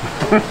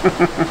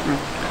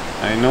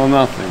 I know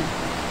nothing.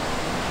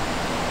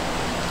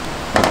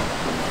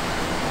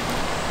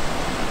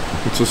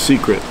 It's a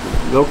secret.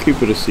 They'll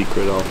keep it a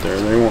secret out there.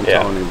 They won't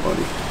tell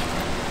anybody.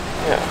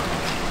 Yeah.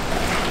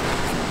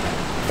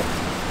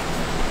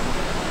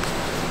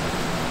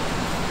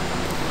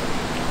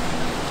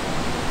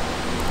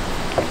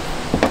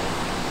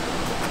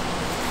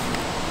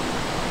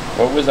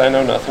 What was I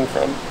Know Nothing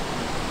from?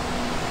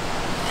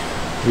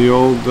 The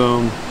old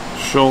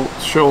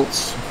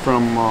Schultz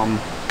from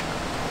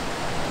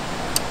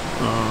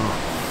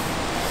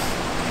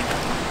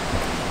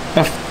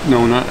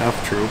not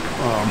F Troop.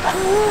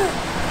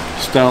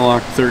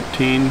 Stalag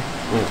 13. It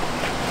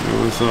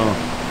was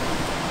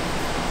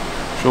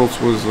Schultz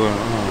was a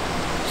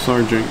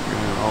sergeant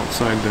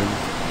outside the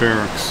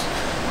barracks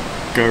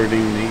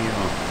guarding the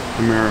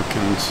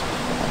Americans,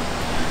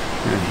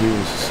 and he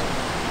was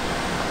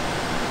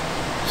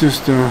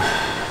just a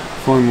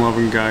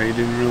fun-loving guy. He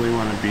didn't really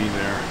want to be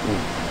there.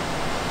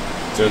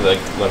 So like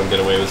let him get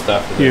away with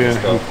stuff and then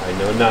just go, I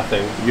know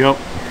nothing. Yep.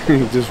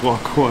 Just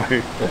walk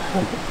away.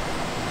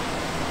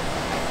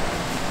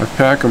 I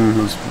pack them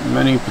as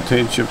many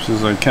potato chips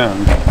as I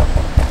can.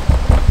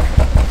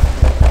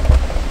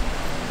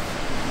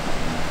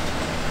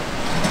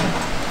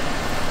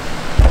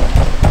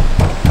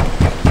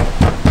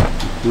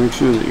 Make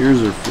sure the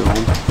ears are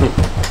filled.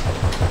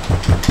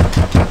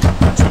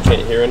 So you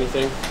can't hear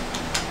anything?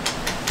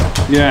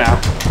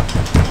 Yeah.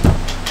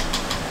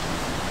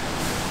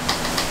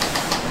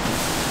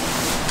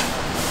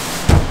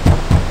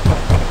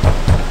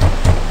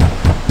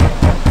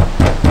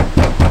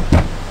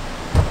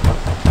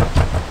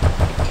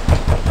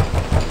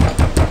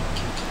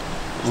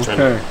 Trying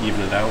to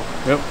even it out.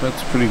 Yep,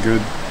 that's pretty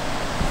good.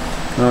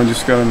 Now I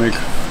just gotta make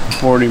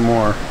 40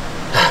 more.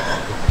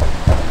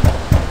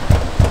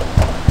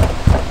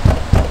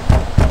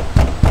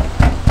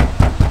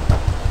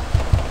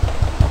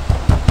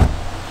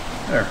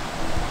 There.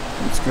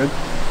 That's good.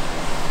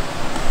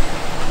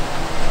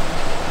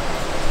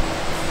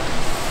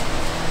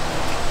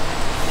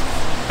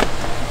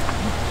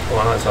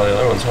 Wow, that's all the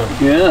other ones, huh?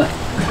 Yeah.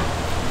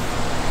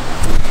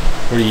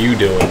 What are you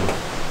doing?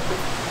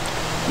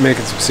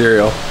 Making some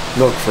cereal.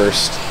 Milk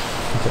first.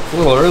 It's a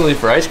little early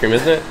for ice cream,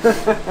 isn't it?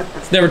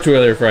 It's never too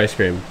early for ice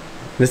cream.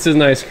 This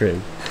isn't ice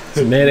cream.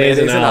 It's mayonnaise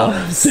and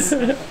olives.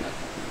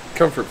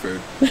 Comfort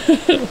food.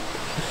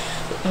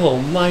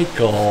 Oh,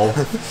 Michael.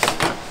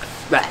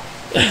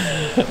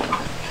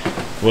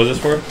 What was this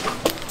for?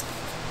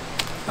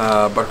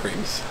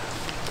 Buttercreams.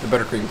 The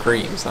buttercream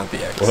creams, not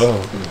the eggs.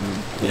 Whoa.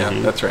 Mm-hmm. Yeah,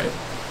 that's right.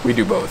 We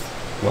do both.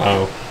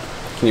 Wow.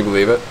 Can you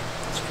believe it?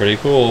 It's pretty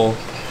cool.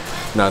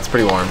 No, it's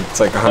pretty warm. It's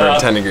like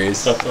 110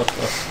 degrees. Is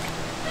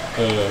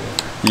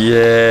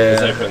Yeah.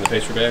 that put in the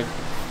pastry bag?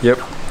 Yep.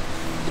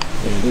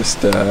 And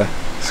just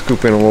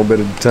scoop in a little bit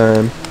at a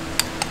time.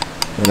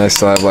 And I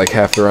still have like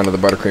half the run of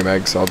the buttercream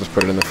egg, so I'll just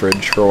put it in the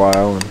fridge for a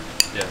while, and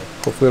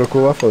hopefully it'll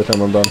cool off by the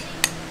time I'm done.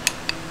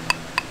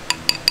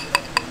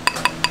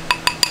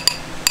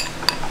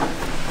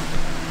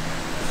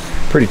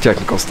 Pretty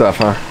technical stuff,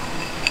 huh?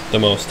 The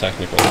most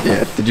technical.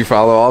 Yeah. Did you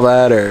follow all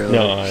that, or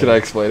no? Should I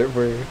explain it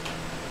for you?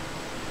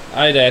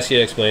 I'd ask you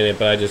to explain it,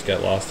 but I just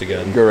got lost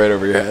again. Go right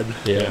over your head.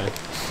 Yeah.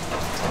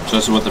 So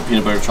this is what the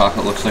peanut butter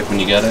chocolate looks like when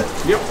you get it?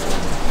 Yep.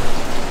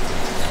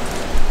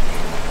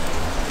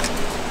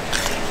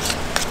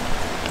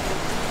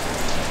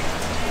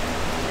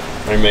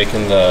 Are you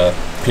making the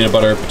peanut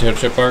butter potato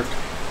chip bark?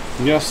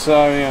 Yes,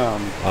 I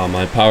am. Oh,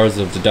 my powers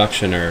of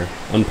deduction are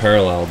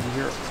unparalleled.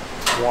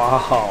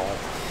 Wow.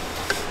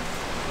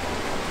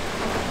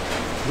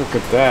 Look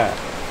at that.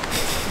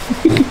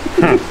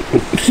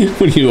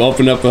 When you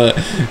open up a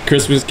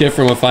Christmas gift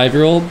from a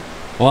 5-year-old?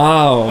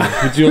 Wow,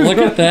 would you look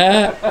at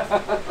that?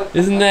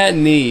 Isn't that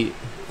neat?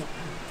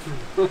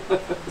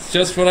 It's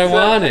just what I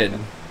wanted.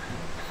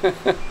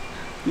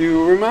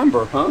 You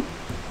remember, huh?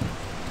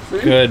 See?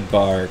 Good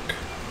bark.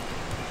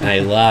 I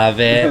love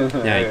it.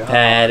 I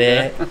pet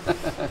it.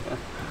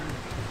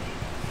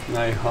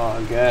 I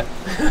hug it.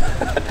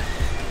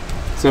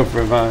 Except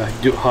for if I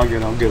do hug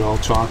it, I'll get all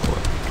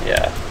chocolate.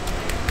 Yeah.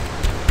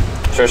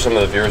 I'm sure some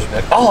of the viewers will be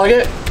like, oh, I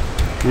get it.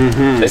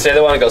 Mm-hmm. They say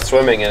they want to go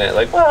swimming in it.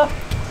 Like, well,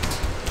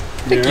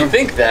 I think you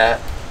think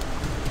that.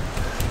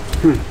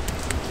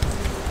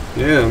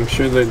 Yeah, I'm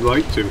sure they'd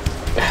like to.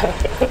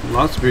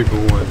 Lots of people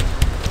would.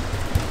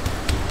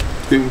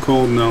 It's getting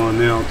cold now on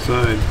the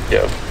outside.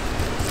 Yeah.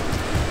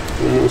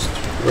 Almost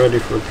ready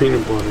for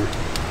peanut butter.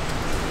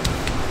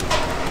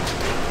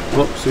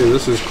 Oh, see,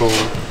 this is cold.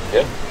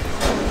 Yeah.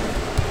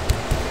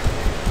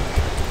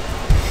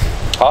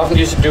 How often do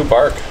you used to do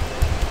bark?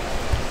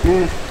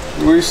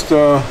 At least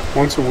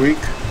once a week.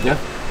 Yeah.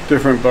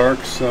 Different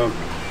barks.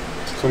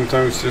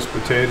 Sometimes just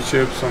potato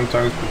chips,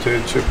 sometimes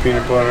potato chip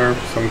peanut butter,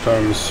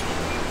 sometimes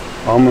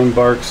almond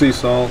bark, sea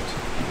salt.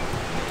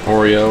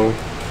 Oreo.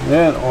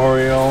 Yeah,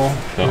 Oreo.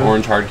 The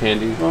orange hard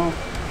candy. Well,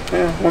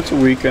 yeah, once a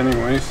week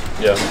anyways.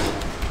 Yeah.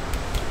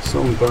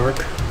 Some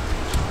bark.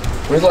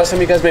 When's the last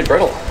time you guys made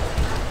brittle?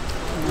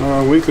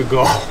 A week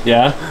ago.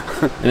 Yeah.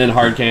 And then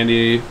hard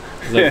candy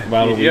was like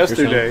about a week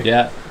yesterday. or so.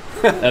 Yeah.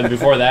 And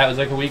before that was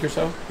like a week or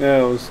so?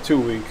 Yeah, it was 2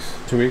 weeks.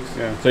 2 weeks?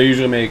 Yeah. So you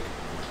usually make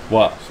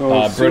what?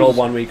 So brittle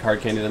 1 week, hard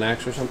candy the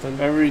next or something?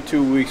 Every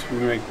 2 weeks we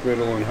make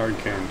brittle and hard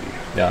candy.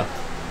 Yeah.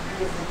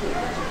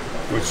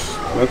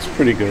 That's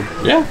pretty good.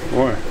 Yeah.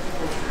 Boy.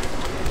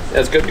 Yeah,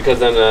 it's good because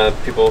then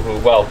people who,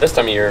 well, this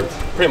time of year,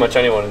 pretty much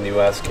anyone in the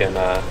U.S. can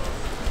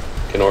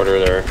order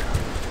their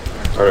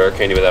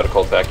candy without a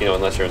cold pack, you know,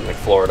 unless you're in like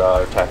Florida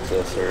or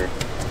Texas or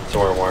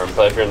somewhere warm.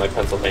 But if you're in like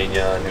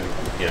Pennsylvania and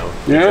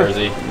New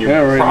Jersey, you're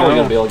right probably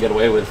now. gonna be able to get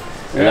away with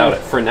without it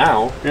for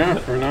now. Yeah,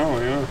 for now,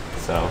 yeah.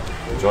 So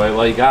enjoy it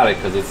while you got it,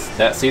 because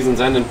that season's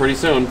ending pretty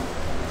soon.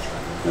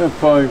 It'll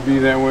probably be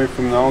that way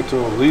from now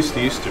till at least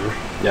Easter.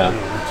 Yeah.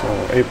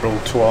 Until April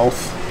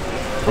 12th.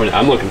 I mean,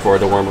 I'm looking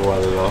forward to warmer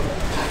weather though.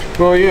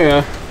 Well,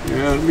 yeah,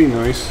 it'd be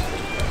nice.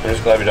 I'm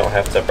just glad we don't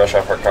have to brush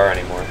off our car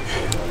anymore.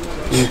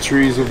 And the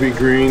trees will be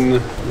green,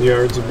 the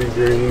yards will be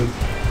green.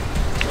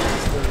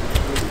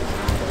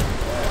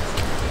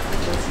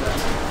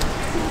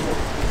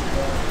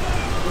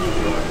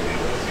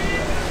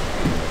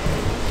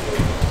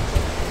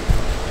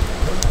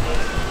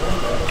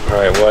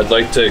 Alright, well, I'd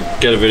like to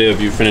get a video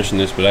of you finishing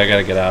this, but I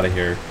gotta get out of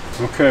here.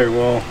 Okay,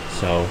 well,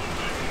 So,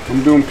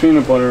 I'm doing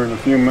peanut butter in a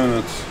few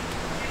minutes.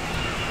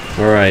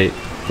 alright.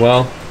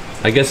 Well,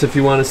 I guess if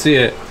you want to see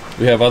it,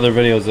 we have other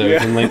videos that we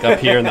can link up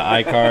here in the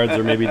iCards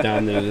or maybe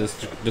down in the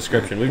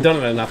description. We've done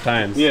it enough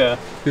times. Yeah.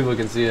 People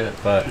can see it,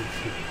 but...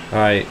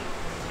 Alright.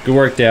 Good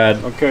work,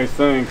 Dad. Okay,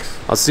 thanks.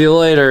 I'll see you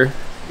later.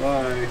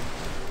 Bye.